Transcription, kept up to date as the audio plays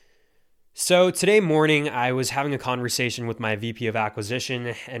So today morning, I was having a conversation with my VP of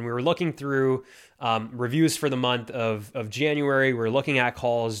acquisition, and we were looking through reviews for the month of January. We were looking at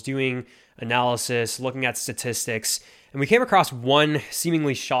calls, doing analysis, looking at statistics, and we came across one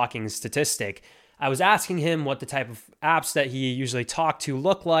seemingly shocking statistic. I was asking him what the type of apps that he usually talked to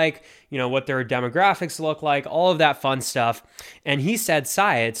look like, what their demographics look like, all of that fun stuff. And he said,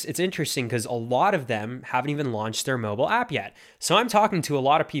 Sai, it's interesting because a lot of them haven't even launched their mobile app yet. So I'm talking to a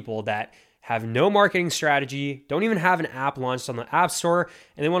lot of people that have no marketing strategy, don't even have an app launched on the App Store,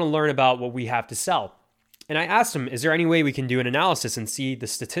 and they want to learn about what we have to sell. And I asked him, is there any way we can do an analysis and see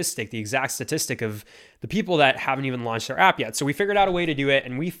the exact statistic of the people that haven't even launched their app yet? So we figured out a way to do it,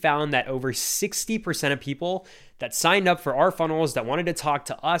 and we found that over 60% of people that signed up for our funnels that wanted to talk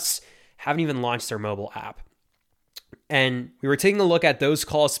to us haven't even launched their mobile app. And we were taking a look at those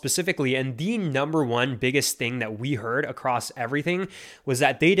calls specifically, and the number one biggest thing that we heard across everything was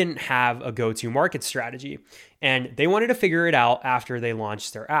that they didn't have a go-to market strategy, and they wanted to figure it out after they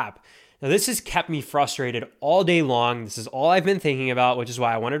launched their app. Now, this has kept me frustrated all day long. This is all I've been thinking about, which is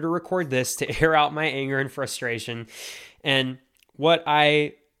why I wanted to record this to air out my anger and frustration. And what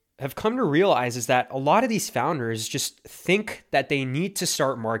I have come to realize is that a lot of these founders just think that they need to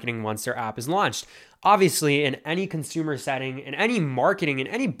start marketing once their app is launched. Obviously, in any consumer setting, in any marketing, in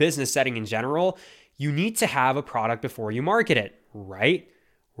any business setting in general, you need to have a product before you market it, right?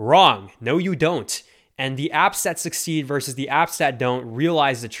 Wrong. No, you don't. And the apps that succeed versus the apps that don't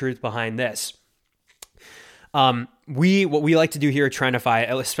realize the truth behind this. What we like to do here at Trendify,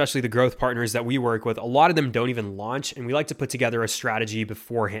 especially the growth partners that we work with, a lot of them don't even launch, and we like to put together a strategy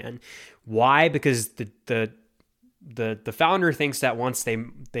beforehand. Why? Because the founder thinks that once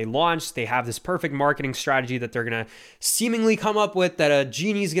they launch, they have this perfect marketing strategy that they're going to seemingly come up with, that a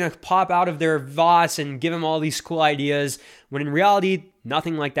genie's going to pop out of their vase and give them all these cool ideas, when in reality,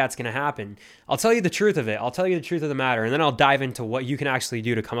 nothing like that's going to happen. I'll tell you the truth of it. I'll tell you the truth of the matter, and then I'll dive into what you can actually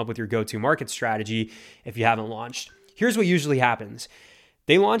do to come up with your go-to market strategy if you haven't launched. Here's what usually happens.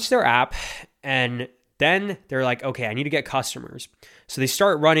 They launch their app, and then they're like, okay, I need to get customers. So they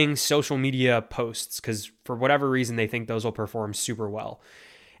start running social media posts because for whatever reason, they think those will perform super well.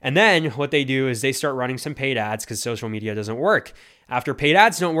 And then what they do is they start running some paid ads because social media doesn't work. After paid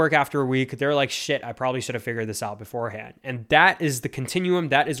ads don't work after a week, they're like, shit, I probably should have figured this out beforehand. And that is the continuum.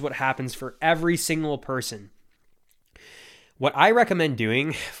 That is what happens for every single person. What I recommend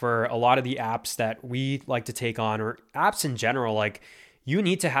doing for a lot of the apps that we like to take on, or apps in general, like, you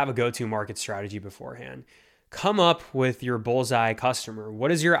need to have a go-to market strategy beforehand. Come up with your bullseye customer. What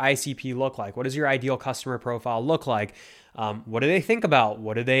does your ICP look like? What does your ideal customer profile look like? What do they think about?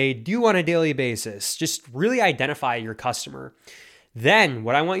 What do they do on a daily basis? Just really identify your customer. Then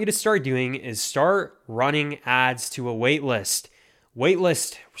what I want you to start doing is start running ads to a wait list.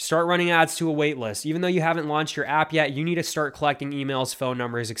 Start running ads to a wait list. Even though you haven't launched your app yet, you need to start collecting emails, phone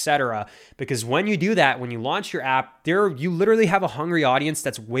numbers, etc. Because when you do that, when you launch your app, you literally have a hungry audience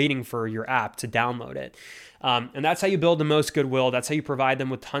that's waiting for your app to download it. And that's how you build the most goodwill. That's how you provide them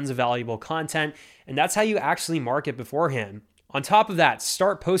with tons of valuable content. And that's how you actually market beforehand. On top of that,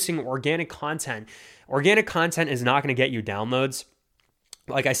 start posting organic content. Organic content is not going to get you downloads.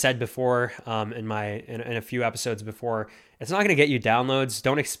 Like I said before, in a few episodes before, it's not going to get you downloads.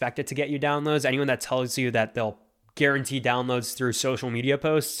 Don't expect it to get you downloads. Anyone that tells you that they'll guarantee downloads through social media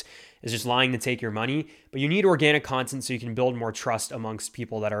posts is just lying to take your money. But you need organic content so you can build more trust amongst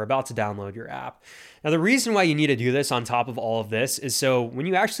people that are about to download your app. Now, the reason why you need to do this on top of all of this is so when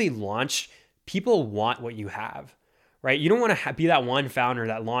you actually launch, people want what you have. Right? You don't want to be that one founder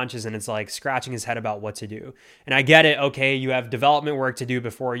that launches and it's like scratching his head about what to do. And I get it. Okay, you have development work to do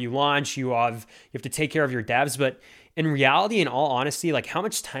before you launch. You have to take care of your devs. But in reality, in all honesty, like, how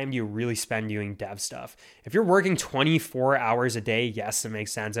much time do you really spend doing dev stuff? If you're working 24 hours a day, yes, it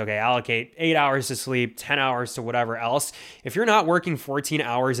makes sense. Okay, allocate 8 hours to sleep, 10 hours to whatever else. If you're not working 14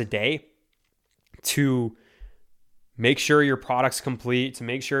 hours a day to make sure your product's complete, to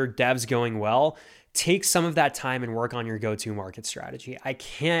make sure dev's going well, take some of that time and work on your go-to market strategy. I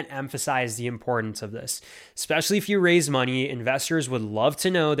can't emphasize the importance of this, especially if you raise money. Investors would love to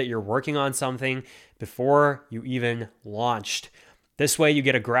know that you're working on something before you even launched. This way you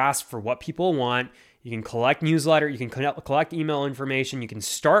get a grasp for what people want. You can collect newsletter, you can collect email information, you can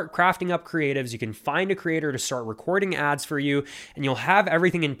start crafting up creatives, you can find a creator to start recording ads for you, and you'll have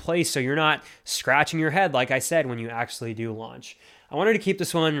everything in place so you're not scratching your head, like I said, when you actually do launch. I wanted to keep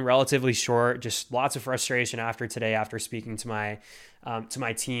this one relatively short, just lots of frustration after today, after speaking to my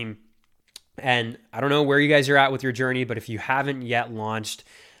team. And I don't know where you guys are at with your journey, but if you haven't yet launched,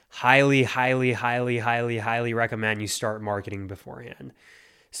 highly recommend you start marketing beforehand.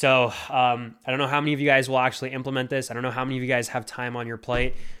 So I don't know how many of you guys will actually implement this. I don't know how many of you guys have time on your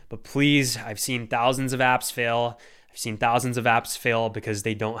plate, but please, I've seen thousands of apps fail. I've seen thousands of apps fail because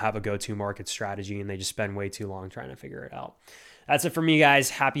they don't have a go-to market strategy and they just spend way too long trying to figure it out. That's it for me, guys.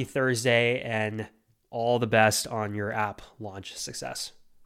 Happy Thursday and all the best on your app launch success.